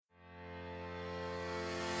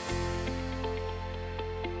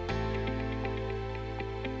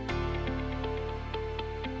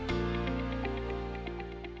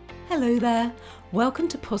Hello there. Welcome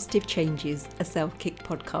to Positive Changes, a Self-Kick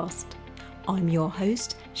podcast. I'm your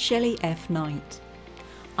host, Shelley F. Knight.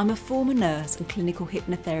 I'm a former nurse and clinical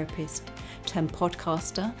hypnotherapist, turned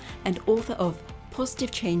podcaster and author of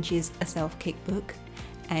Positive Changes, a Self-Kick book,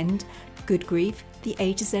 and Good Grief, the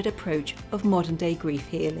A to Z approach of modern day grief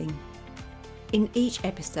healing. In each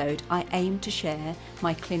episode, I aim to share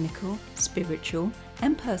my clinical, spiritual,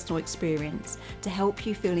 and personal experience to help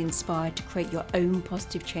you feel inspired to create your own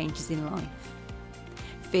positive changes in life.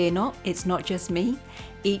 Fear not, it's not just me.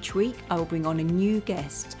 Each week, I will bring on a new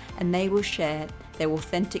guest and they will share their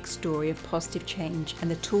authentic story of positive change and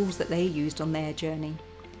the tools that they used on their journey.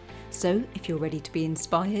 So, if you're ready to be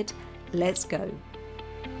inspired, let's go.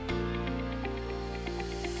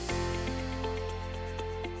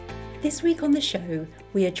 This week on the show,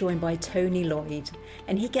 we are joined by Tony Lloyd,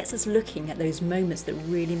 and he gets us looking at those moments that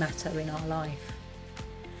really matter in our life.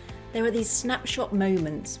 There are these snapshot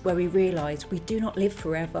moments where we realise we do not live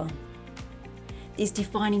forever. These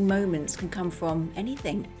defining moments can come from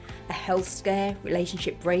anything, a health scare,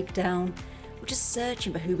 relationship breakdown, or just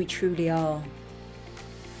searching for who we truly are.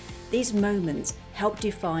 These moments help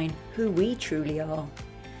define who we truly are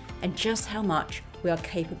and just how much we are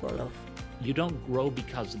capable of. You don't grow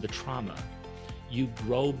because of the trauma. You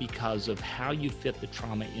grow because of how you fit the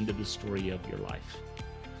trauma into the story of your life.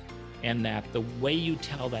 And that the way you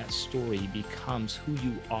tell that story becomes who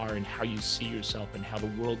you are and how you see yourself and how the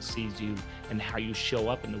world sees you and how you show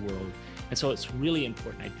up in the world. And so it's really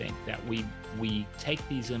important, I think, that we take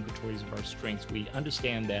these inventories of our strengths. We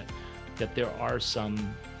understand that there are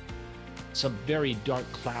some very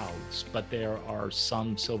dark clouds, but there are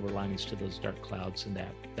some silver linings to those dark clouds, and that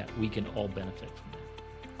we can all benefit from that.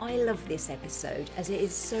 I love this episode as it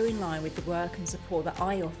is so in line with the work and support that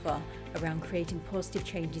I offer around creating positive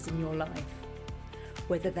changes in your life,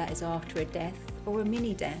 whether that is after a death or a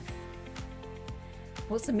mini death.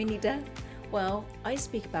 What's a mini death? Well, I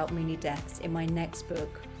speak about mini deaths in my next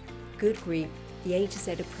book, Good Grief, the A to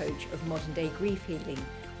Z approach of modern day grief healing,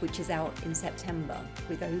 which is out in September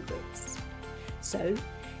with O Books. So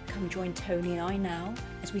come join Tony and I now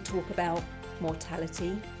as we talk about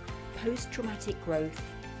mortality, post-traumatic growth,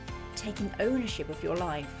 taking ownership of your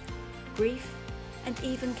life, grief, and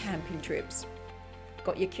even camping trips.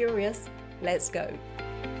 Got you curious? Let's go.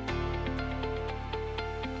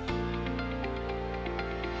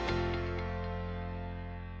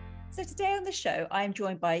 So today on the show, I am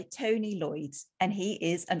joined by Tony Lloyd, and he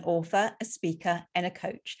is an author, a speaker, and a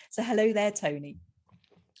coach. So hello there, Tony.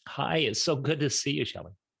 Hi, it's so good to see you,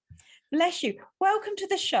 Shelley. Bless you. Welcome to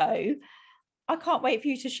the show. I can't wait for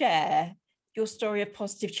you to share your story of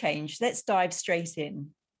positive change. Let's dive straight in.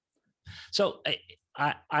 So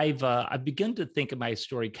I've begun to think of my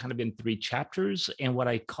story kind of in 3 chapters, and what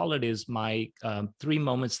I call it is my 3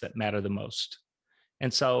 moments that matter the most.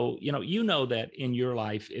 And so, you know that in your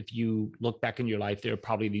life, if you look back in your life, there are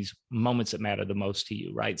probably these moments that matter the most to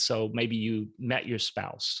you, right? So maybe you met your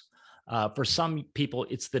spouse. For some people,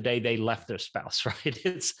 it's the day they left their spouse, right?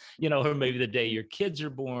 It's, or maybe the day your kids are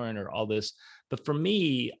born or all this. But for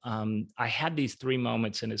me, I had these 3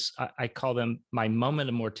 moments, and I call them my moment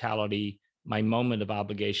of mortality, my moment of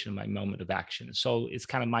obligation, my moment of action. So it's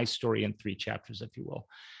kind of my story in 3 chapters, if you will.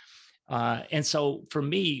 And so for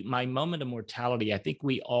me, my moment of mortality, I think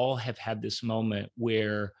we all have had this moment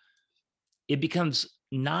where it becomes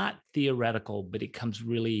not theoretical, but it comes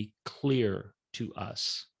really clear to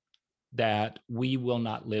us that we will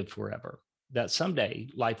not live forever, that someday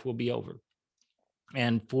life will be over.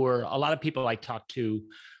 And for a lot of people I talk to,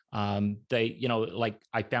 they, like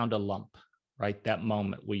I found a lump, right? That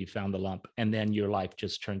moment where you found the lump and then your life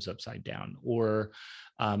just turns upside down. Or,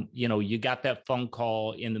 you got that phone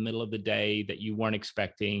call in the middle of the day that you weren't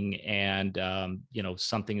expecting, and,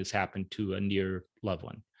 something has happened to a near loved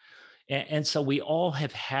one. And so we all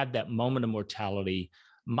have had that moment of mortality.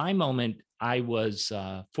 My moment, I was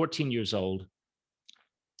 14 years old,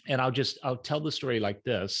 and I'll tell the story like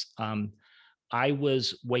this. I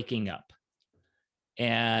was waking up,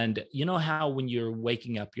 and you know how when you're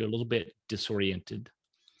waking up, you're a little bit disoriented.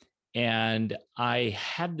 And I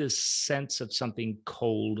had this sense of something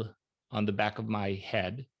cold on the back of my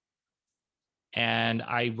head. And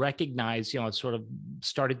I recognized, it sort of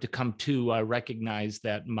started to come to, I recognized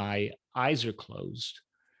that my eyes are closed.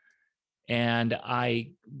 And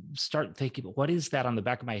I start thinking, what is that on the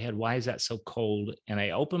back of my head? Why is that so cold? And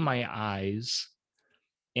I open my eyes,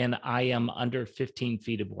 and I am under 15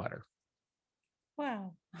 feet of water.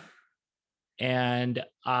 Wow. And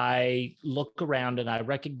I look around and I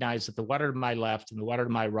recognize that the water to my left and the water to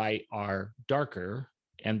my right are darker,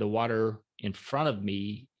 and the water in front of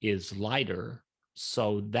me is lighter.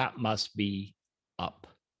 So that must be up.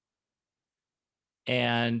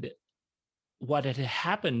 And what had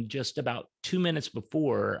happened just about 2 minutes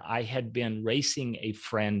before, I had been racing a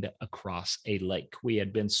friend across a lake. We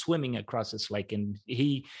had been swimming across this lake, and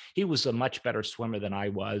he was a much better swimmer than I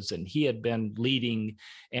was, and he had been leading.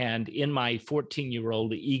 And in my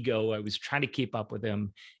 14-year-old ego, I was trying to keep up with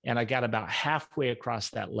him. And I got about halfway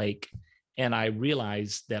across that lake, and I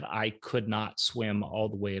realized that I could not swim all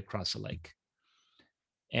the way across the lake.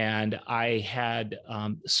 And I had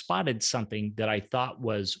spotted something that I thought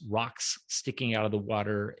was rocks sticking out of the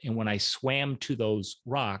water. And when I swam to those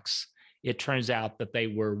rocks, it turns out that they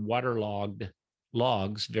were waterlogged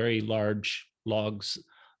logs, very large logs,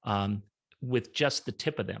 with just the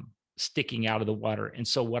tip of them sticking out of the water. And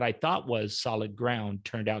so what I thought was solid ground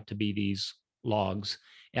turned out to be these logs.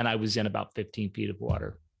 And I was in about 15 feet of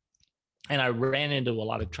water. And I ran into a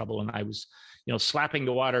lot of trouble, and I was, slapping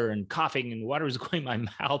the water and coughing, and water was going in my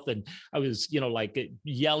mouth. And I was, like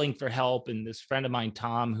yelling for help. And this friend of mine,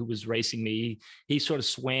 Tom, who was racing me, he sort of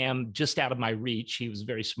swam just out of my reach. He was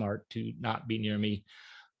very smart to not be near me.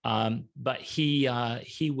 But he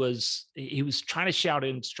was trying to shout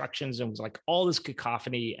instructions, and was like all this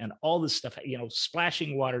cacophony and all this stuff,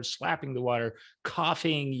 splashing water, slapping the water,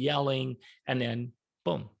 coughing, yelling. And then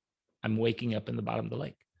boom, I'm waking up in the bottom of the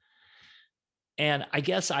lake. And I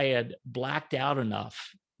guess I had blacked out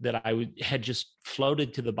enough that I had just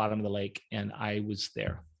floated to the bottom of the lake, and I was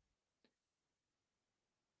there.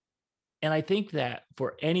 And I think that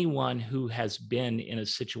for anyone who has been in a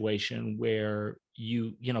situation where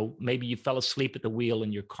maybe you fell asleep at the wheel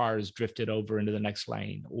and your car has drifted over into the next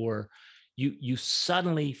lane, or you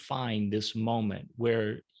suddenly find this moment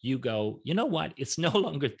where you go, you know what? It's no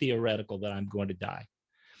longer theoretical that I'm going to die.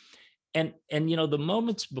 And the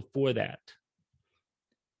moments before that,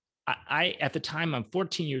 I at the time, I'm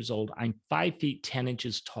 14 years old. I'm 5 feet 10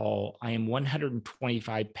 inches tall. I am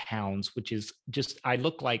 125 pounds, which is just, I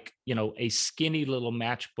look like, a skinny little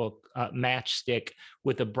matchstick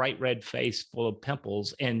with a bright red face full of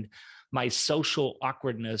pimples. And my social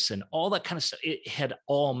awkwardness and all that kind of stuff, it had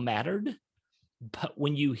all mattered. But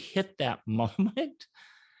when you hit that moment,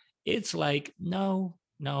 it's like, no,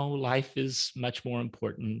 life is much more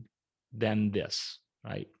important than this,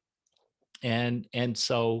 right? And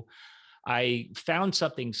so I found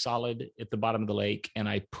something solid at the bottom of the lake, and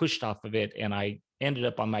I pushed off of it, and I ended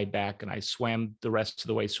up on my back, and I swam the rest of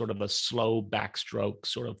the way, sort of a slow backstroke,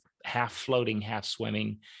 sort of half floating, half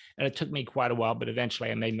swimming. And it took me quite a while, but eventually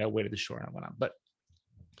I made my way to the shore and I went on. But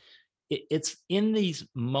it's in these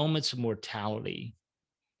moments of mortality,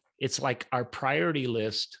 it's like our priority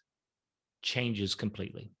list changes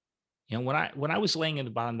completely. When I was laying in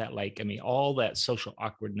the bottom of that lake, I mean, all that social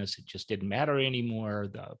awkwardness, it just didn't matter anymore.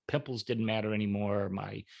 The pimples didn't matter anymore.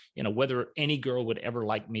 Whether any girl would ever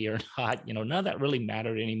like me or not, none of that really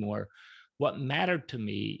mattered anymore. What mattered to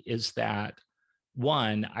me is that,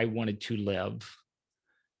 one, I wanted to live.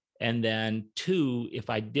 And then two, if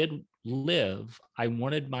I did live, I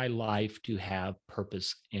wanted my life to have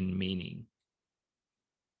purpose and meaning.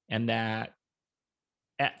 And that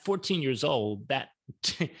at 14 years old, that,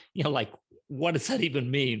 like, what does that even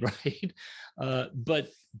mean, right? But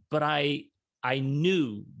I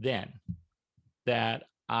knew then that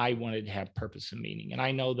I wanted to have purpose and meaning. And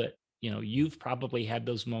I know that, you've probably had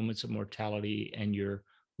those moments of mortality, and your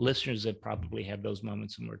listeners have probably had those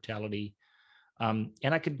moments of mortality. And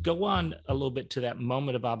I could go on a little bit to that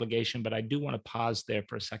moment of obligation, but I do want to pause there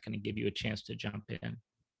for a second and give you a chance to jump in.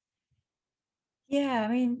 Yeah,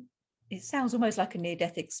 I mean, it sounds almost like a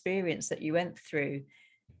near-death experience that you went through,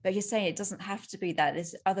 but you're saying it doesn't have to be that.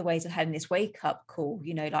 There's other ways of having this wake-up call,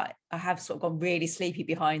 like I have sort of gone really sleepy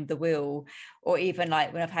behind the wheel, or even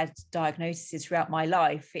like when I've had diagnoses throughout my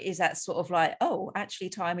life, it is that sort of like, oh, actually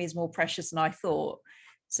time is more precious than I thought.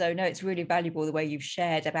 So no, it's really valuable the way you've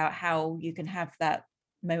shared about how you can have that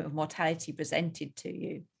moment of mortality presented to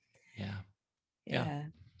you. Yeah.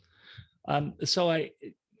 So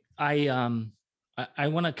I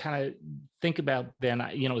want to kind of think about then,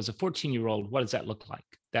 as a 14-year-old, what does that look like?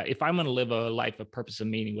 That if I'm going to live a life of purpose and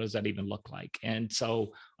meaning, what does that even look like? And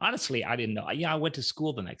so honestly, I didn't know. I went to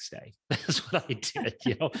school the next day. That's what I did,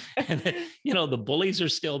 and the bullies are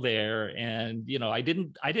still there. And, I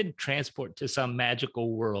didn't transport to some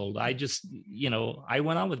magical world. I just, I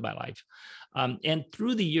went on with my life. And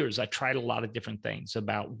through the years, I tried a lot of different things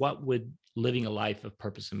about what would living a life of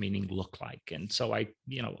purpose and meaning look like. And so I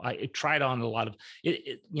tried on a lot of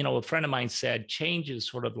it. A friend of mine said, change is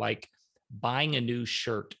sort of like buying a new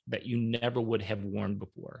shirt that you never would have worn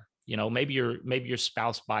before. Maybe your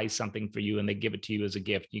spouse buys something for you and they give it to you as a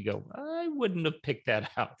gift. You go, I wouldn't have picked that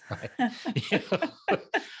out, right?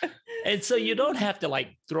 And so you don't have to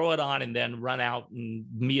like throw it on and then run out and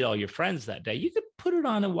meet all your friends that day. You could put it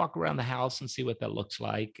on and walk around the house and see what that looks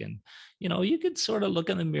like. And, you could sort of look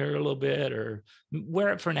in the mirror a little bit or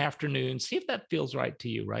wear it for an afternoon, see if that feels right to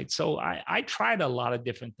you, right? So I tried a lot of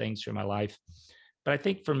different things through my life. But I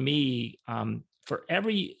think for me, for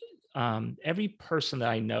every person that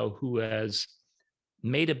I know who has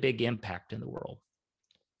made a big impact in the world,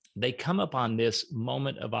 they come upon this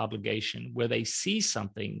moment of obligation where they see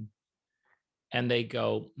something and they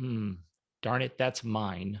go, darn it, that's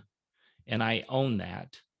mine. And I own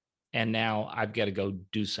that. And now I've got to go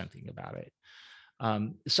do something about it.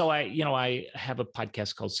 So I have a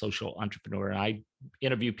podcast called Social Entrepreneur, and I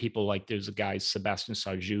interview people like there's a guy, Sebastian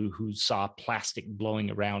Sarju, who saw plastic blowing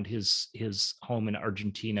around his home in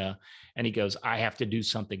Argentina. And he goes, I have to do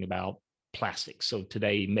something about plastic. So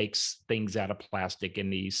today he makes things out of plastic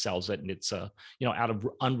and he sells it, and it's out of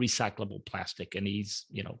unrecyclable plastic, and he's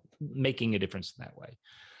making a difference in that way.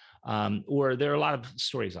 Or there are a lot of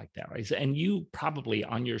stories like that, right? And you probably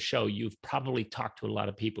on your show, you've probably talked to a lot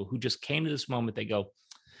of people who just came to this moment. They go,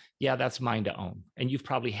 yeah, that's mine to own. And you've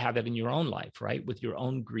probably had that in your own life, right? With your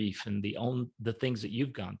own grief and the things that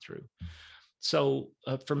you've gone through. So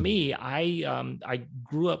for me, I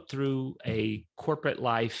grew up through a corporate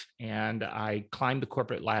life, and I climbed the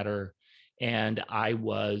corporate ladder, and I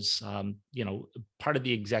was, part of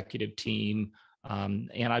the executive team.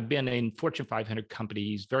 And I've been in Fortune 500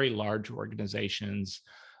 companies, very large organizations.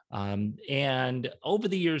 And over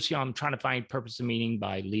the years, I'm trying to find purpose and meaning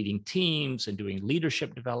by leading teams and doing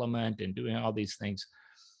leadership development and doing all these things.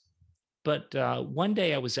 But one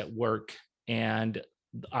day I was at work, and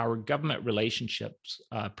our government relationships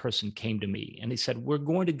person came to me, and he said, we're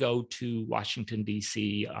going to go to Washington,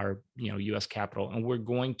 D.C., our U.S. Capitol, and we're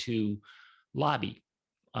going to lobby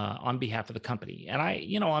on behalf of the company. And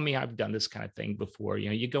I've done this kind of thing before.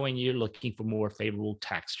 You go in, you're looking for more favorable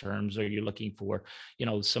tax terms, or you're looking for,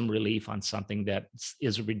 some relief on something that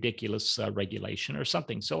is a ridiculous regulation or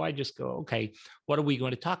something. So I just go, okay, what are we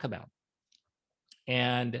going to talk about?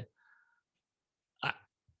 And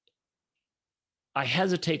I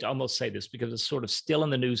hesitate to almost say this because it's sort of still in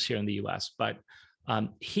the news here in the US, but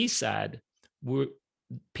he said,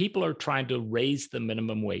 people are trying to raise the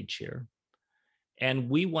minimum wage here. And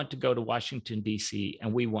we want to go to Washington, D.C.,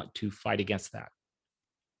 and we want to fight against that.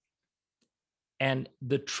 And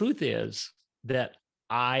the truth is that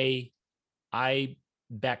I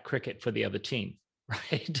back cricket for the other team,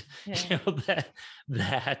 right? Yeah.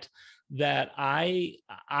 That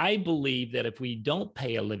I believe that if we don't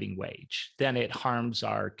pay a living wage, then it harms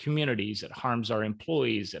our communities, it harms our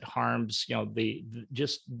employees, it harms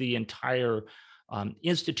the entire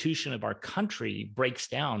institution of our country breaks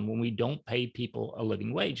down when we don't pay people a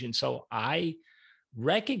living wage. And so I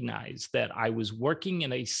recognized that I was working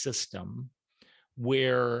in a system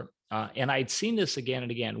where, and I'd seen this again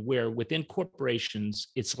and again, where within corporations,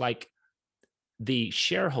 it's like the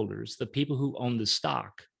shareholders, the people who own the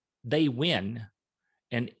stock, they win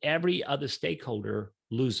and every other stakeholder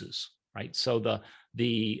loses, right? So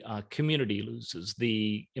the community loses,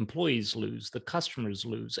 the employees lose, the customers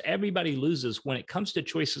lose, everybody loses when it comes to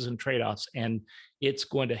choices and trade-offs, and it's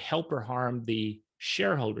going to help or harm the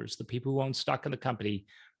shareholders, the people who own stock in the company.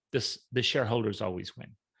 The shareholders always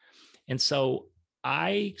win. And so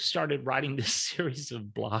I started writing this series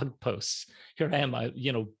of blog posts. Here I am, a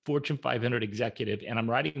Fortune 500 executive, and I'm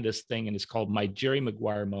writing this thing, and it's called My Jerry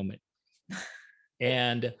Maguire Moment.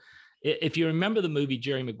 And if you remember the movie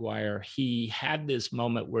Jerry Maguire, he had this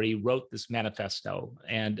moment where he wrote this manifesto,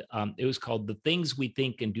 and it was called The Things We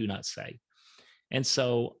Think and Do Not Say. And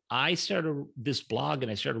so I started this blog,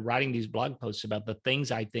 and I started writing these blog posts about the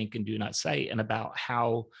things I think and do not say, and about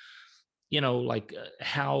how,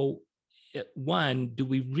 one, do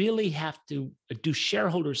we really have to, do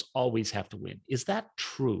shareholders always have to win? Is that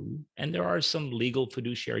true? And there are some legal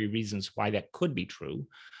fiduciary reasons why that could be true.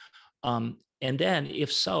 And then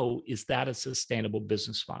if so, is that a sustainable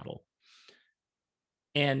business model?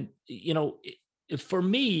 And, for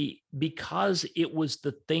me, because it was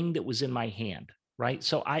the thing that was in my hand, right?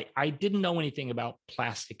 So I didn't know anything about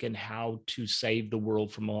plastic and how to save the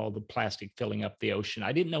world from all the plastic filling up the ocean.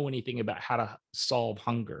 I didn't know anything about how to solve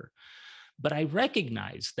hunger. But I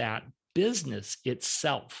recognized that business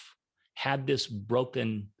itself had this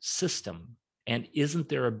broken system, and isn't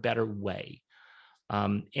there a better way?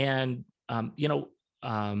 Elie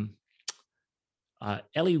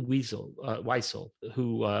Wiesel,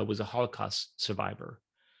 who was a Holocaust survivor,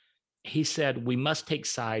 he said, we must take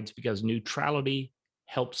sides because neutrality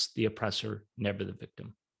helps the oppressor, never the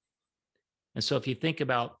victim. And so if you think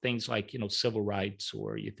about things like, civil rights,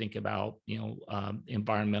 or you think about,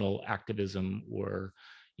 environmental activism, or,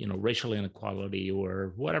 racial inequality,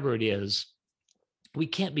 or whatever it is, we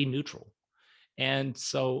can't be neutral. And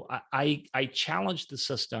so I challenged the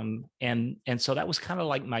system. And so that was kind of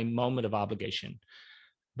like my moment of obligation.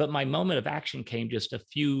 But my moment of action came just a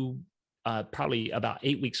few, probably about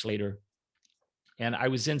 8 weeks later. And I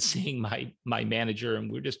was in seeing my manager, and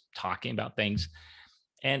we were just talking about things.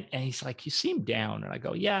 And he's like, "You seem down." And I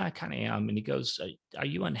go, "Yeah, I kind of am." And he goes, "Are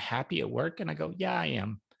you unhappy at work?" And I go, "Yeah, I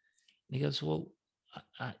am." And he goes, "Well,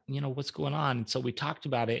 what's going on?" And so we talked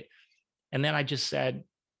about it. And then I just said,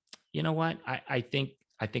 "You know what? I think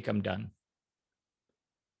I'm done."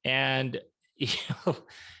 And you know,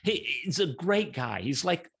 he's a great guy. He's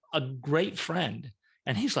like a great friend.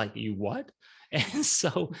 And he's like, "You what?" And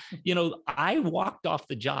so, I walked off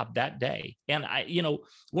the job that day. And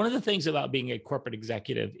one of the things about being a corporate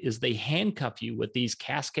executive is they handcuff you with these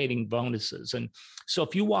cascading bonuses. And so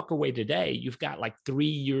if you walk away today, you've got like 3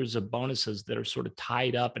 years of bonuses that are sort of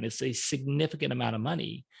tied up, and it's a significant amount of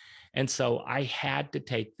money. And so I had to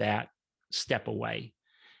take that step away.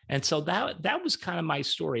 And so that was kind of my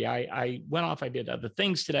story. I went off. I did other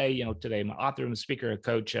things today. Today I'm an author and a speaker, a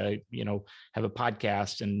coach. I have a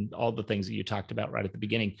podcast, and all the things that you talked about right at the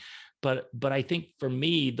beginning. But I think for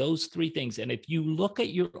me, those three things. And if you look at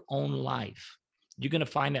your own life, you're going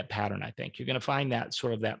to find that pattern. I think you're going to find that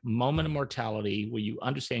sort of that moment of mortality where you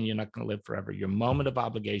understand you're not going to live forever. Your moment of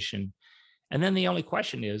obligation, and then the only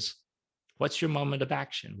question is, what's your moment of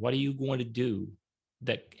action? What are you going to do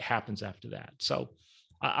that happens after that? So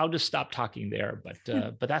I'll just stop talking there,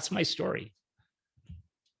 but that's my story.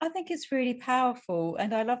 I think it's really powerful,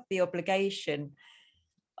 and I love the obligation.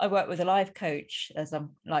 I work with a life coach, as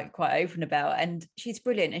I'm like quite open about, and she's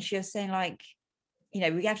brilliant. And she was saying, like,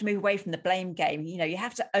 we have to move away from the blame game. You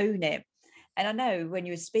have to own it. And I know when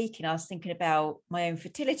you were speaking, I was thinking about my own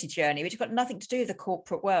fertility journey, which has got nothing to do with the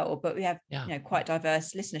corporate world, but we have quite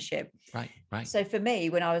diverse listenership. Right. So for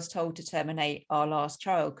me, when I was told to terminate our last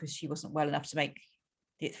child because she wasn't well enough to make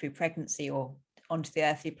it through pregnancy or onto the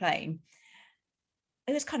earthly plane,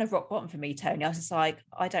 it was kind of rock bottom for me, Tony. I was just like,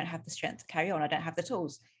 I don't have the strength to carry on. I don't have the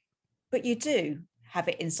tools. But you do have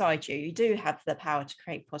it inside you. You do have the power to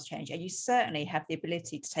create positive change, and you certainly have the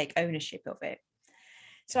ability to take ownership of it.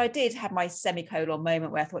 So I did have my semicolon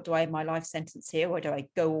moment where I thought, do I have my life sentence here, or do I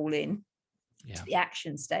go all in to the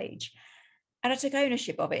action stage? And I took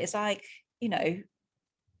ownership of it. It's like,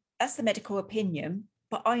 that's the medical opinion,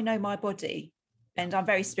 but I know my body. And I'm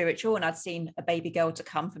very spiritual, and I'd seen a baby girl to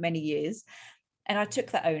come for many years, and I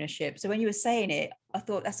took that ownership. So when you were saying it, I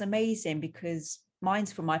thought that's amazing, because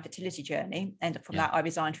mine's from my fertility journey, and from that I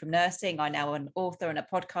resigned from nursing. I'm now an author and a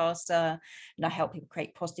podcaster, and I help people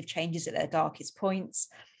create positive changes at their darkest points.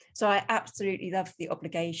 So I absolutely love the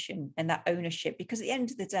obligation and that ownership, because at the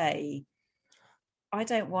end of the day, I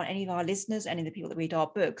don't want any of our listeners, any of the people that read our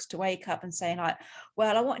books, to wake up and say, like,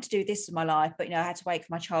 well, I wanted to do this in my life, but, I had to wait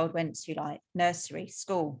for my child went to like nursery,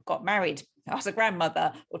 school, got married, I was a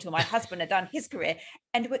grandmother, or till my husband had done his career.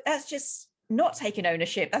 And that's just not taking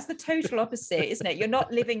ownership. That's the total opposite, isn't it? You're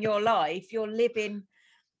not living your life. You're living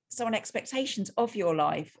someone's expectations of your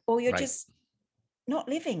life, or you're just not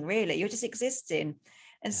living, really. You're just existing.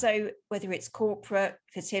 And so whether it's corporate,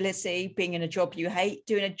 fertility, being in a job you hate,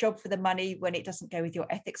 doing a job for the money when it doesn't go with your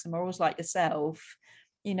ethics and morals like yourself,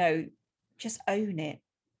 just own it.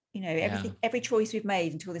 Everything, every choice we've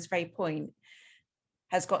made until this very point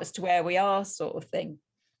has got us to where we are, sort of thing.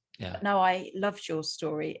 Yeah. But no, I loved your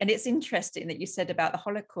story. And it's interesting that you said about the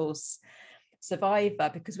Holocaust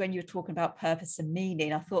survivor, because when you were talking about purpose and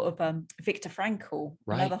meaning, I thought of Viktor Frankl,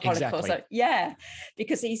 another Holocaust. Exactly. So,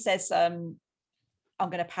 because he says, I'm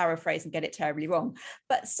going to paraphrase and get it terribly wrong,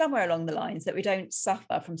 but somewhere along the lines that we don't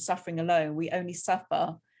suffer from suffering alone. We only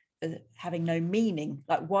suffer for having no meaning.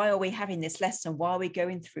 Like, why are we having this lesson? Why are we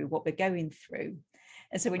going through what we're going through?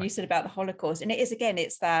 And so when you said about the Holocaust, and it is, again,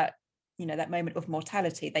 it's that, that moment of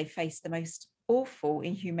mortality, they faced the most awful,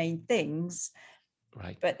 inhumane things,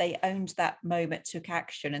 but they owned that moment, took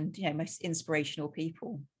action, and, most inspirational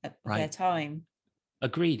people at their time.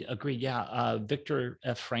 Agreed. Yeah. Viktor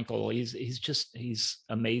F. Frankl, he's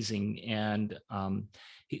amazing. And,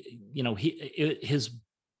 his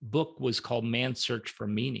book was called Man's Search for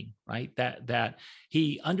Meaning, right? That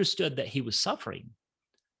he understood that he was suffering,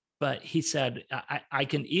 but he said, I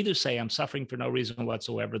can either say I'm suffering for no reason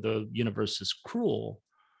whatsoever, the universe is cruel,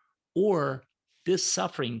 or this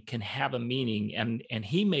suffering can have a meaning. And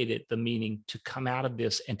he made it the meaning to come out of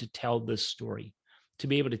this and to tell this story, to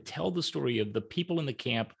be able to tell the story of the people in the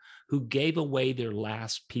camp who gave away their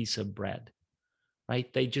last piece of bread,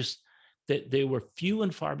 right? They were few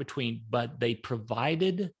and far between, but they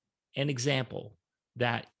provided an example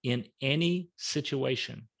that in any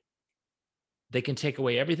situation, they can take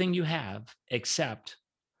away everything you have except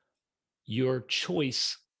your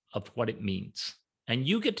choice of what it means. And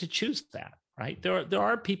you get to choose that, right? There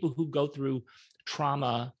are people who go through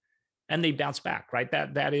trauma and they bounce back, right?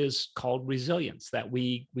 That is called resilience, that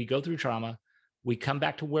we go through trauma, we come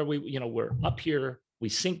back to where we're up here, we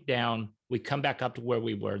sink down, we come back up to where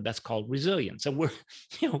we were. That's called resilience. And we're,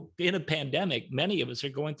 in a pandemic, many of us are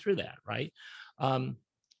going through that, right?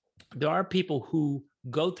 There are people who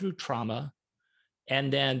go through trauma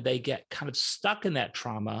and then they get kind of stuck in that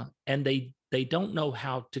trauma and they don't know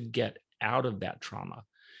how to get out of that trauma.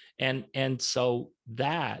 And so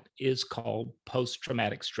that is called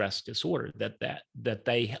post-traumatic stress disorder, that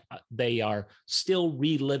they are still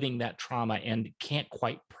reliving that trauma and can't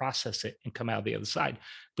quite process it and come out the other side.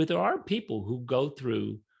 But there are people who go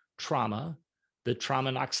through trauma. The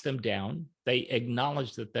trauma knocks them down. They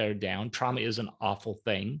acknowledge that they're down. Trauma is an awful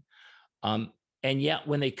thing. And yet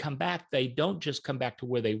when they come back, they don't just come back to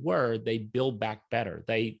where they were, they build back better.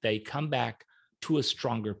 They come back to a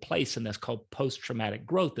stronger place, and that's called post-traumatic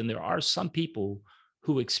growth. And there are some people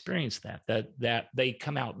who experience that they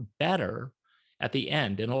come out better at the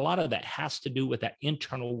end. And a lot of that has to do with that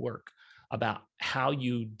internal work about how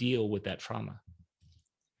you deal with that trauma.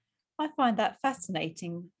 I find that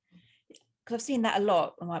fascinating because I've seen that a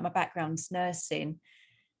lot. Like, my background's nursing,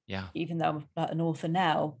 even though I'm like an author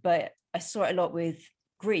now, but I saw it a lot with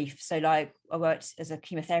grief. So like, I worked as a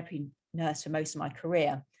chemotherapy nurse for most of my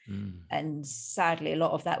career. And sadly, a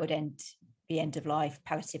lot of that would be end of life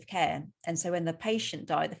palliative care. And so when the patient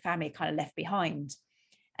died, the family kind of left behind.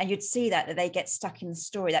 And you'd see that they get stuck in the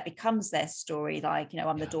story. That becomes their story. Like,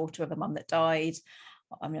 I'm the daughter of a mum that died.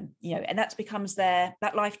 And that becomes that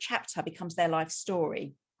life chapter becomes their life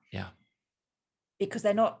story. Yeah. Because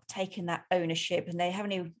they're not taking that ownership, and they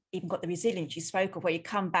haven't even got the resilience you spoke of, where you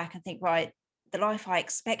come back and think, right, the life I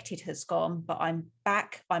expected has gone, but I'm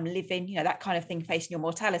back, I'm living, that kind of thing, facing your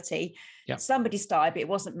mortality. Yep. Somebody's died, but it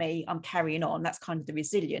wasn't me. I'm carrying on. That's kind of the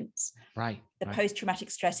resilience. Right. The post-traumatic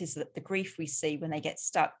stress is the grief we see when they get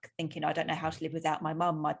stuck thinking, I don't know how to live without my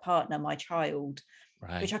mum, my partner, my child,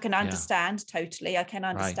 which I can understand totally. I can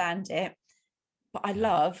understand it. But I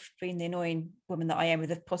love, being the annoying woman that I am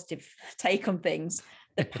with a positive take on things,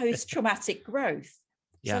 the post-traumatic growth.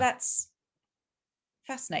 So that's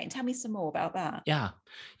fascinating. Tell me some more about that.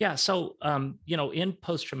 Yeah. So, in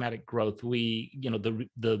post-traumatic growth, we,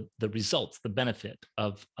 the results, the benefit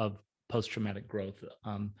of post-traumatic growth,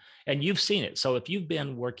 and you've seen it. So if you've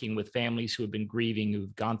been working with families who have been grieving,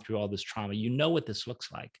 who've gone through all this trauma, you know what this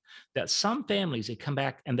looks like. That some families, they come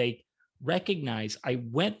back and they recognize, I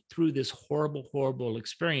went through this horrible, horrible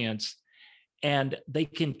experience, and they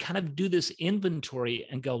can kind of do this inventory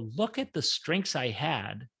and go, look at the strengths I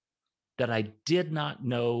had that I did not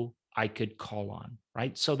know I could call on,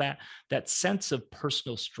 right? So that sense of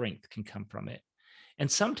personal strength can come from it.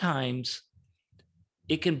 And sometimes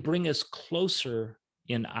it can bring us closer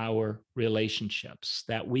in our relationships,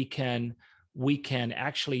 that we can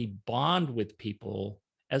actually bond with people.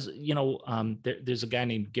 As there's a guy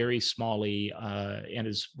named Gary Smalley, and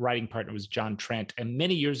his writing partner was John Trent. And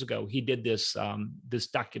many years ago, he did this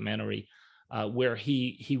documentary where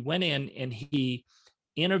he went in and he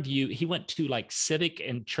went to like civic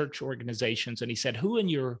and church organizations, and he said, who in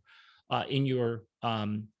your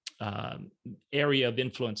area of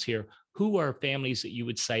influence here, who are families that you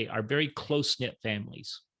would say are very close-knit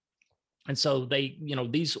families? And so they,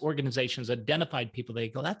 these organizations identified people. They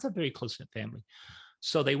go, that's a very close-knit family.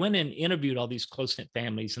 So they went and interviewed all these close-knit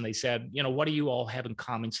families, and they said, what do you all have in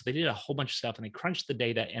common? So they did a whole bunch of stuff, and they crunched the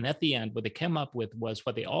data. And at the end, what they came up with was,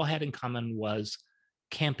 what they all had in common was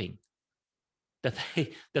camping. That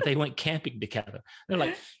they went camping together. They're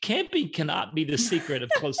like, camping cannot be the secret of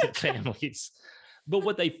close-knit families. But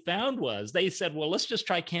what they found was, they said, well, let's just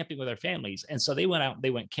try camping with our families. And so they went out, they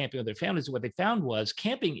went camping with their families. And what they found was,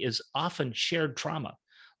 camping is often shared trauma.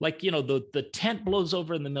 Like, the tent blows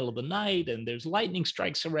over in the middle of the night, and there's lightning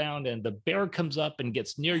strikes around, and the bear comes up and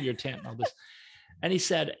gets near your tent and all this. And he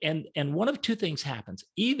said, and one of two things happens.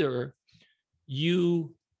 Either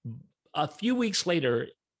a few weeks later,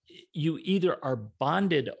 you either are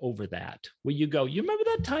bonded over that, where you go, you remember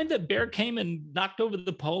that time that bear came and knocked over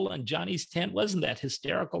the pole on Johnny's tent? Wasn't that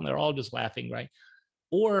hysterical? And they're all just laughing, right?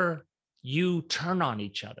 Or you turn on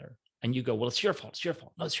each other and you go, well, it's your fault. It's your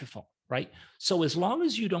fault. No, it's your fault, right? So as long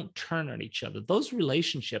as you don't turn on each other, those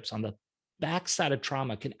relationships on the backside of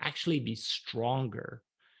trauma can actually be stronger.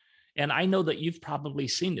 And I know that you've probably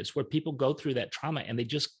seen this where people go through that trauma and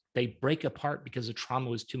they break apart because the trauma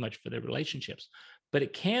was too much for their relationships. But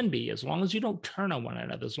it can be, as long as you don't turn on one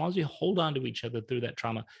another, as long as you hold on to each other through that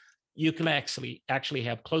trauma, you can actually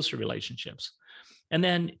have closer relationships. And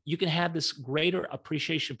then you can have this greater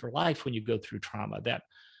appreciation for life when you go through trauma that,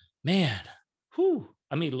 man, whew,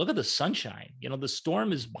 I mean, look at the sunshine. The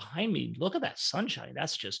storm is behind me. Look at that sunshine.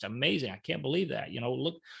 That's just amazing. I can't believe that.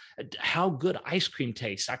 Look at how good ice cream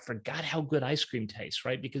tastes. I forgot how good ice cream tastes,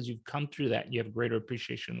 right? Because you've come through that and you have greater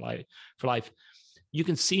appreciation for life. You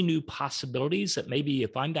can see new possibilities that maybe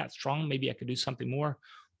if I'm that strong, maybe I could do something more.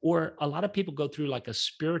 Or a lot of people go through like a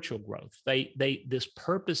spiritual growth. This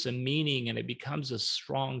purpose and meaning, and it becomes a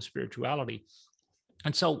strong spirituality.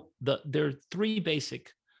 And so there are three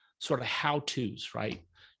basic sort of how-tos, right?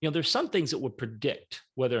 There's some things that would predict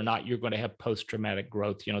whether or not you're going to have post-traumatic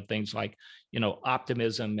growth, things like,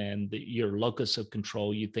 optimism and your locus of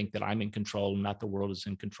control. You think that I'm in control, not the world is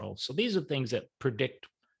in control. So these are things that predict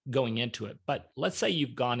going into it. But let's say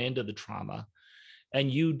you've gone into the trauma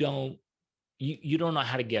and you don't know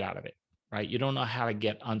how to get out of it, right? You don't know how to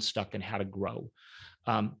get unstuck and how to grow.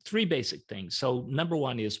 Three basic things. So number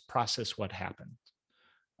one is process what happened.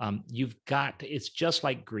 It's just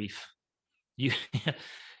like grief.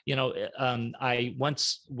 I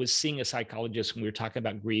once was seeing a psychologist and we were talking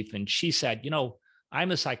about grief, and she said, I'm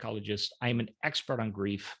a psychologist. I'm an expert on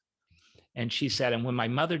grief. And she said, and when my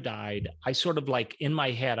mother died, I sort of like in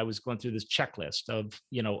my head, I was going through this checklist of,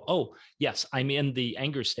 oh, yes, I'm in the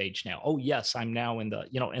anger stage now. Oh, yes, I'm now in the,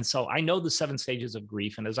 and so I know the 7 stages of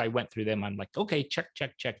grief. And as I went through them, I'm like, okay, check.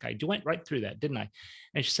 I went right through that, didn't I?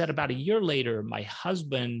 And she said, about a year later, my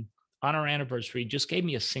husband on our anniversary just gave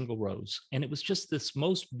me a single rose. And it was just this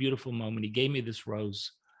most beautiful moment. He gave me this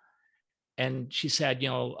rose. And she said,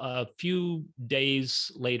 a few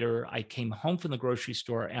days later, I came home from the grocery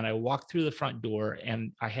store and I walked through the front door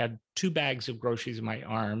and I had 2 bags of groceries in my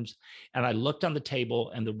arms. And I looked on the table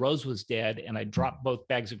and the rose was dead. And I dropped both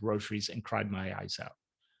bags of groceries and cried my eyes out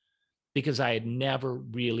because I had never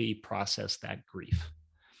really processed that grief.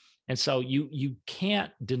 And so you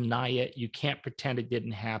can't deny it. You can't pretend it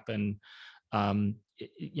didn't happen.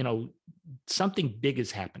 Something big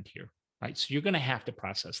has happened here. Right. So you're going to have to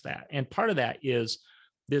process that. And part of that is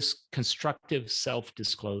this constructive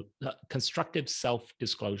self-disclosure.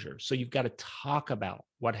 So you've got to talk about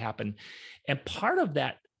what happened. And part of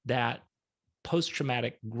that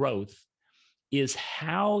post-traumatic growth is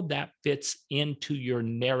how that fits into your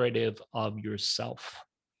narrative of yourself.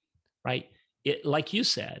 Right. Like you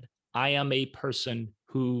said, I am a person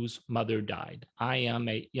whose mother died. I am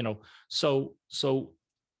so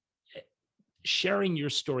sharing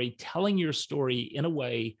your story, telling your story in a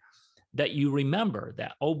way that you remember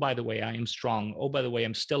that, oh, by the way, I am strong. Oh, by the way,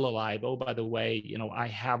 I'm still alive. Oh, by the way, I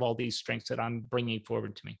have all these strengths that I'm bringing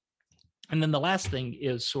forward to me. And then the last thing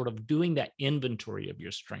is sort of doing that inventory of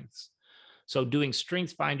your strengths. So doing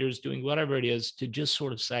strength finders, doing whatever it is to just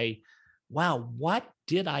sort of say, wow, what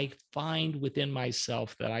did I find within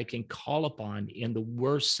myself that I can call upon in the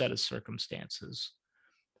worst set of circumstances?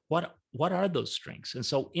 What are those strengths? And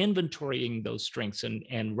so inventorying those strengths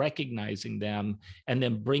and recognizing them and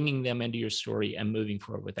then bringing them into your story and moving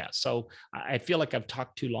forward with that. So I feel like I've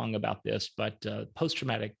talked too long about this, but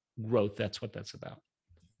post-traumatic growth, that's what that's about.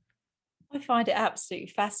 I find it absolutely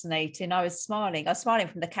fascinating. I was smiling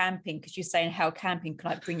from the camping because you're saying how camping can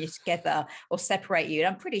like bring you together or separate you. And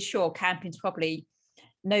I'm pretty sure camping's probably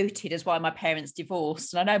noted as why my parents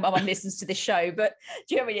divorced. And I know my mum listens to this show, but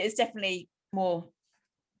do you know what I mean? It's definitely more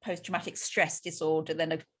post-traumatic stress disorder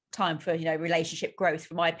than a time for relationship growth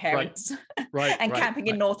for my parents. Right. And camping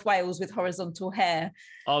in North Wales with horizontal hair.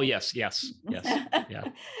 Oh yes yeah.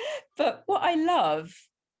 But what I love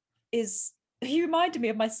is he reminded me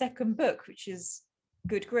of my second book, which is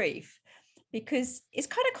Good Grief, because it's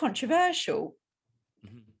kind of controversial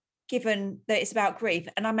given that it's about grief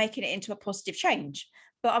and I'm making it into a positive change,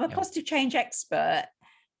 but I'm a positive change expert.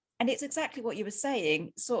 And it's exactly what you were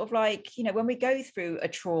saying, sort of like, when we go through a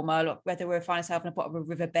trauma, whether we're finding ourselves in the bottom of a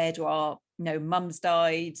riverbed or our, mum's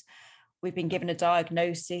died, we've been given a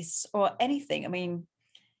diagnosis or anything. I mean,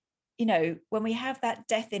 when we have that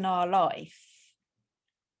death in our life,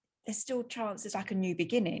 there's still chances like a new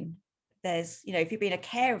beginning. There's, if you've been a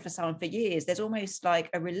carer for someone for years, there's almost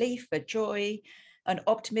like a relief, a joy, an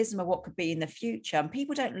optimism of what could be in the future. And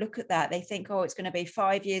people don't look at that. They think, oh, it's going to be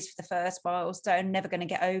 5 years for the first milestone, never going to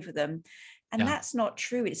get over them. And that's not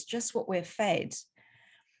true. It's just what we're fed.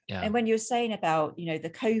 Yeah. And when you're saying about,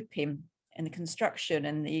 the coping and the construction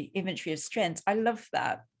and the inventory of strengths, I love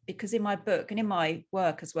that because in my book and in my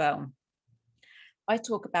work as well, I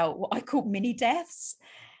talk about what I call mini deaths.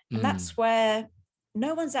 And Mm, that's where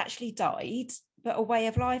no one's actually died, but a way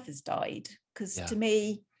of life has died. Because yeah. to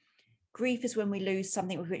me, grief is when we lose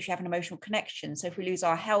something with which we have an emotional connection. So if we lose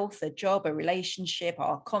our health, a job, a relationship,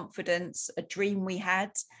 our confidence, a dream we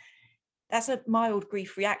had, that's a mild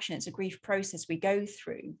grief reaction. It's a grief process we go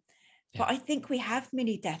through. Yeah. But I think we have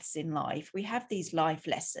mini deaths in life. We have these life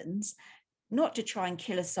lessons, not to try and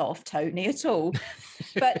kill us off, Tony, at all,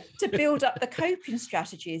 but to build up the coping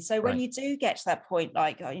strategies. So when Right. you do get to that point,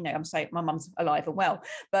 like, I'm saying my mum's alive and well,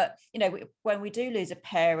 but, when we do lose a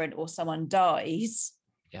parent or someone dies,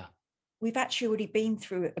 Yeah. we've actually already been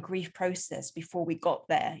through a grief process before we got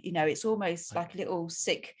there. It's almost Right. like a little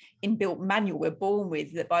sick inbuilt manual we're born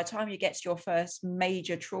with, that by the time you get to your first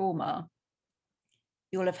major trauma,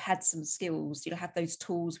 you'll have had some skills, you'll have those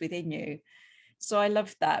tools within you. So I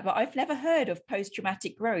love that. But I've never heard of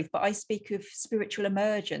post-traumatic growth, but I speak of spiritual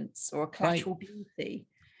emergence or Right. collateral beauty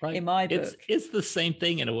Right. in my It's book. it's the same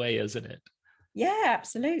thing in a way, isn't it? Yeah,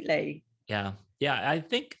 absolutely. Yeah. Yeah. I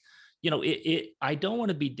think, I don't want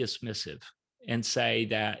to be dismissive and say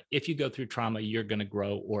that if you go through trauma, you're going to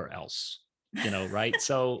grow or else, right?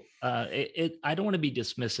 So I don't want to be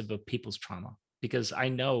dismissive of people's trauma because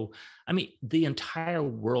the entire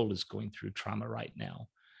world is going through trauma right now.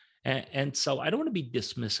 And so I don't want to be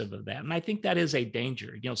dismissive of that. And I think that is a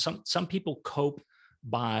danger. Some people cope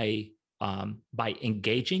by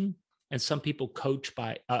engaging, and some people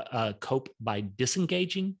cope by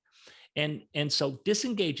disengaging. And so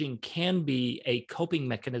disengaging can be a coping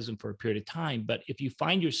mechanism for a period of time. But if you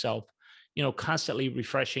find yourself, constantly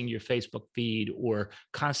refreshing your Facebook feed or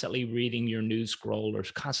constantly reading your news scroll or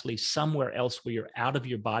constantly somewhere else where you're out of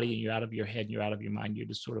your body and you're out of your head and you're out of your mind, you're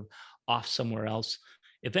just sort of off somewhere else.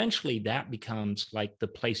 Eventually that becomes like the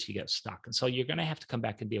place you get stuck. And so you're going to have to come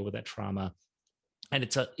back and deal with that trauma. And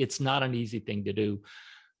it's not an easy thing to do.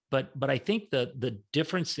 But I think the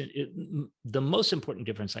difference, the most important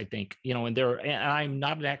difference, I think, and I'm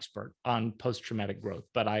not an expert on post-traumatic growth,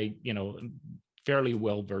 but I'm fairly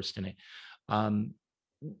well versed in it.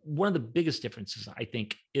 One of the biggest differences, I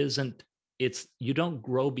think, it's you don't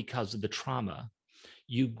grow because of the trauma.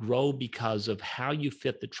 You grow because of how you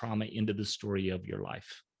fit the trauma into the story of your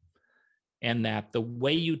life. And that the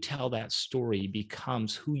way you tell that story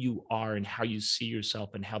becomes who you are and how you see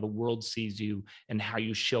yourself and how the world sees you and how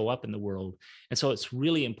you show up in the world. And so it's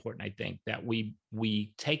really important, I think, that we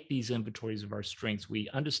take these inventories of our strengths. We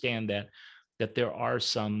understand that there are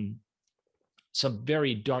some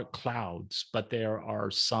very dark clouds, but there are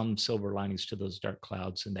some silver linings to those dark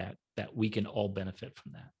clouds, and that we can all benefit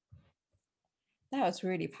from that. That was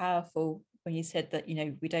really powerful when you said that,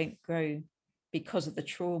 we don't grow because of the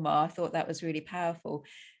trauma. I thought that was really powerful.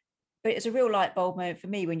 But it's a real light bulb moment for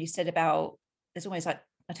me when you said about there's always like,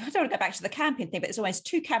 I don't want to go back to the camping thing, but there's almost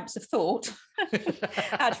two camps of thought.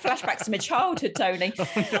 I had flashbacks to my childhood, Tony.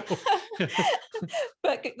 Oh, no.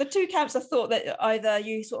 But the two camps of thought that either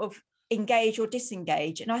you sort of engage or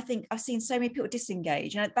disengage. And I think I've seen so many people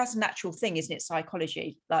disengage. And that's a natural thing, isn't it?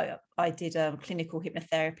 Psychology. Like I did clinical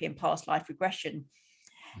hypnotherapy and past life regression.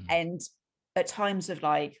 Mm. And at times of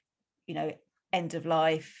like, end of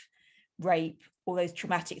life, rape, all those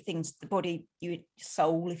traumatic things, the body, your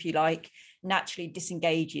soul, if you like, naturally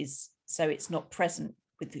disengages. So it's not present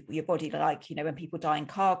with your body. Like, when people die in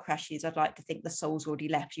car crashes, I'd like to think the soul's already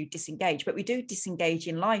left, you disengage. But we do disengage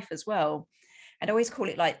in life as well. And I always call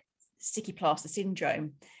it like sticky plaster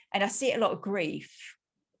syndrome. And I see a lot of grief,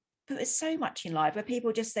 but there's so much in life where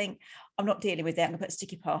people just think, I'm not dealing with it, I'm going to put a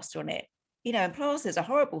sticky plaster on it. And plasters are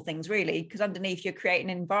horrible things, really, because underneath you're creating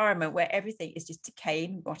an environment where everything is just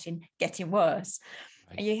decaying, rotting, getting worse.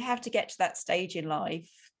 Right. And you have to get to that stage in life,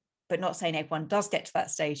 but not saying everyone does get to that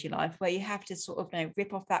stage in life, where you have to sort of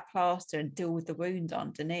rip off that plaster and deal with the wound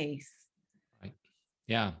underneath. Right.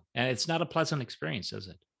 Yeah. And it's not a pleasant experience, is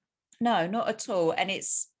it? No, not at all. And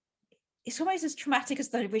it's almost as traumatic as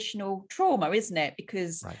the original trauma, isn't it?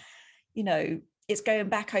 Because, right. It's going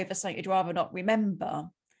back over something you'd rather not remember.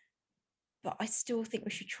 But I still think we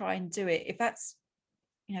should try and do it. If that's,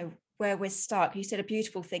 where we're stuck. You said a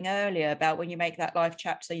beautiful thing earlier about when you make that life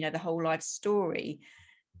chapter, the whole life story,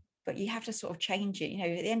 but you have to sort of change it.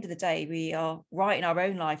 At the end of the day, we are writing our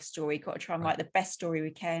own life story. Got to try and write the best story we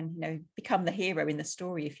can, become the hero in the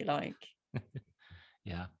story, if you like.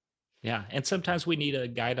 Yeah. Yeah. And sometimes we need a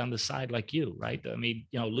guide on the side like you, right? I mean,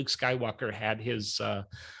 Luke Skywalker had his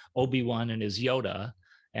Obi-Wan and his Yoda,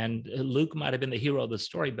 and Luke might have been the hero of the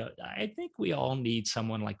story, but I think we all need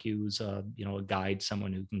someone like you who's a guide,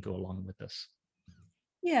 someone who can go along with us.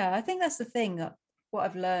 Yeah, I think that's the thing, what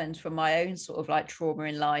I've learned from my own sort of like trauma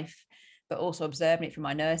in life, but also observing it from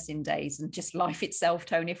my nursing days and just life itself,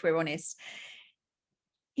 Tony, if we're honest,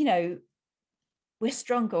 you know, we're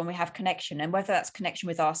stronger when we have connection, and whether that's connection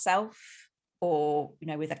with ourselves or, you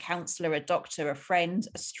know, with a counselor, a doctor, a friend,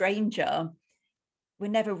 a stranger, we're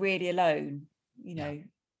never really alone. You know,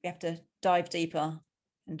 we have to dive deeper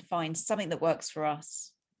and find something that works for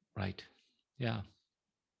us. Right. Yeah.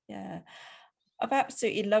 Yeah. I've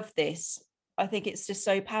absolutely loved this. I think it's just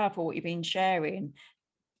so powerful what you've been sharing.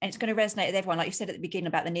 And it's going to resonate with everyone. Like you said at the beginning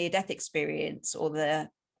about the near-death experience or the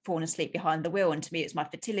falling asleep behind the wheel. And to me, it's my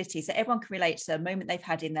fertility. So everyone can relate to a moment they've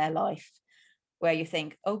had in their life where you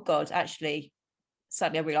think, oh God, actually,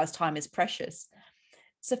 suddenly I realize time is precious.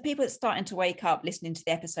 So if people are starting to wake up listening to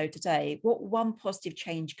the episode today, what one positive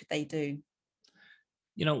change could they do?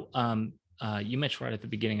 You know, you mentioned right at the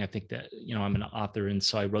beginning, I think that, you know, I'm an author. And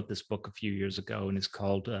so I wrote this book a few years ago, and it's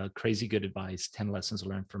called Crazy Good Advice, 10 Lessons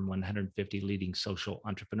Learned from 150 Leading Social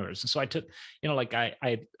Entrepreneurs. And so I took, you know, like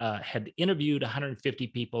I had interviewed 150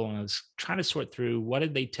 people, and I was trying to sort through what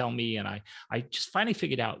did they tell me. And I just finally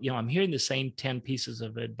figured out, you know, I'm hearing the same 10 pieces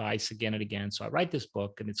of advice again and again. So I write this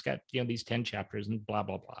book, and it's got, you know, these 10 chapters and blah,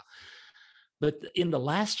 blah, blah. But in the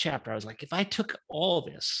last chapter, I was like, if I took all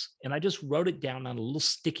this and I just wrote it down on a little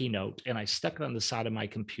sticky note and I stuck it on the side of my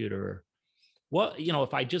computer, what, you know,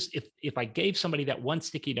 if I gave somebody that one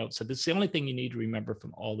sticky note, said, this is the only thing you need to remember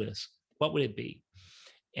from all this, what would it be?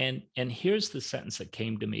 And here's the sentence that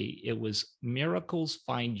came to me. It was, miracles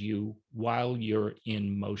find you while you're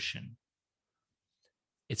in motion.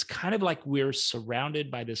 It's kind of like we're surrounded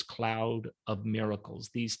by this cloud of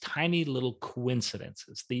miracles, these tiny little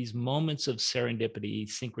coincidences, these moments of serendipity,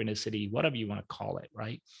 synchronicity, whatever you want to call it,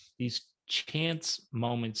 right? These chance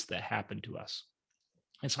moments that happen to us.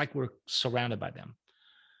 It's like we're surrounded by them.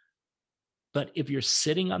 But if you're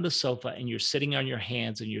sitting on the sofa and you're sitting on your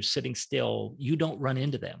hands and you're sitting still, you don't run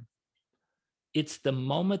into them. It's the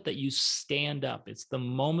moment that you stand up. It's the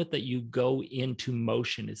moment that you go into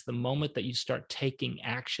motion. It's the moment that you start taking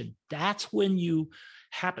action. That's when you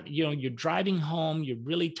happen. You know, you're driving home, you're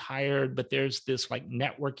really tired, but there's this like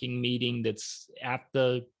networking meeting that's at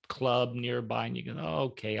the club nearby, and you go, oh,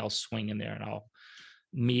 okay, I'll swing in there and I'll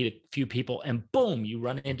meet a few people, and boom, you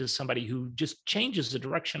run into somebody who just changes the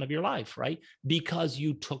direction of your life, right? Because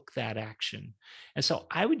you took that action. And so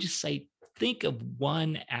I would just say, think of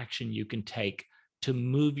one action you can take to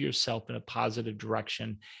move yourself in a positive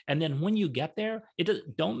direction. And then when you get there,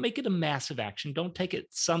 don't make it a massive action. Don't take it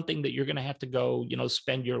something that you're going to have to go, you know,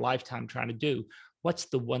 spend your lifetime trying to do. What's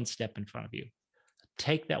the one step in front of you?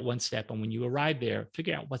 Take that one step. And when you arrive there,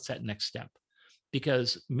 figure out what's that next step,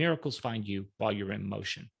 because miracles find you while you're in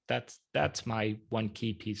motion. That's my one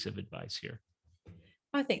key piece of advice here.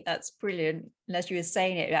 I think that's brilliant. And as you were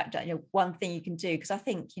saying it, you know, one thing you can do, because I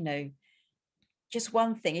think, you know, just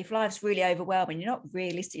one thing, if life's really overwhelming, you're not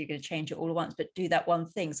realistically going to change it all at once, but do that one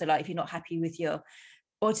thing. So like if you're not happy with your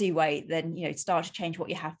body weight, then, you know, start to change what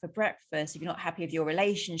you have for breakfast. If you're not happy with your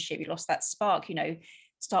relationship, you lost that spark, you know,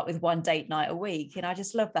 start with one date night a week. And I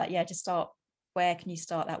just love that. Yeah, just start. Where can you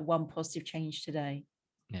start that one positive change today?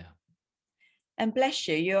 Yeah. And bless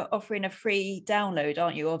you, you're offering a free download,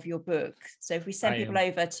 aren't you, of your book? So if we send people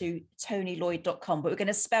over to tonyloyd.com, but we're going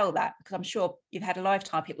to spell that because I'm sure you've had a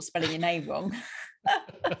lifetime of people spelling your name wrong.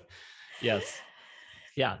 Yes.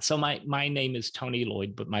 Yeah. So my name is Tony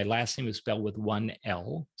Loyd, but my last name is spelled with one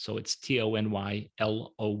L. So it's TonyLoyd.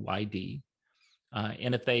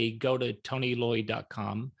 And if they go to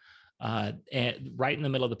tonyloyd.com, and right in the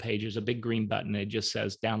middle of the page, there's a big green button. It just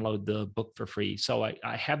says download the book for free. So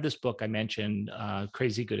I have this book I mentioned,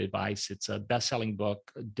 Crazy Good Advice. It's a best-selling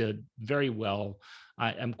book, did very well.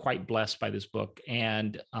 I'm quite blessed by this book,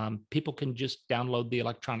 and people can just download the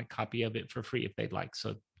electronic copy of it for free if they'd like.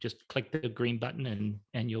 So just click the green button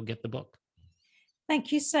and you'll get the book.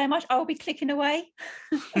 Thank you so much. I'll be clicking away.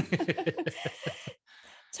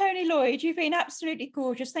 Tony Loyd, you've been absolutely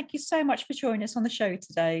gorgeous. Thank you so much for joining us on the show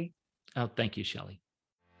today. Oh, thank you, Shelley.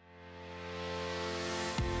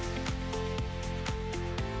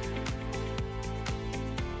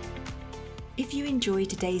 If you enjoyed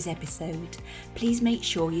today's episode, please make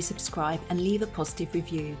sure you subscribe and leave a positive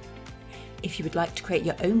review. If you would like to create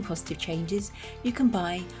your own positive changes, you can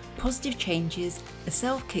buy Positive Changes, a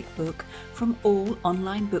self-kick book from all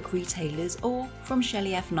online book retailers or from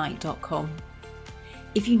shelleyfknight.com.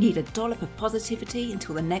 If you need a dollop of positivity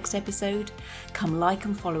until the next episode, come like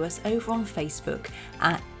and follow us over on Facebook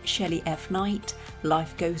at Shelley F. Knight,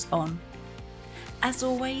 Life Goes On. As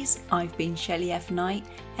always, I've been Shelley F. Knight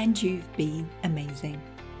and you've been amazing.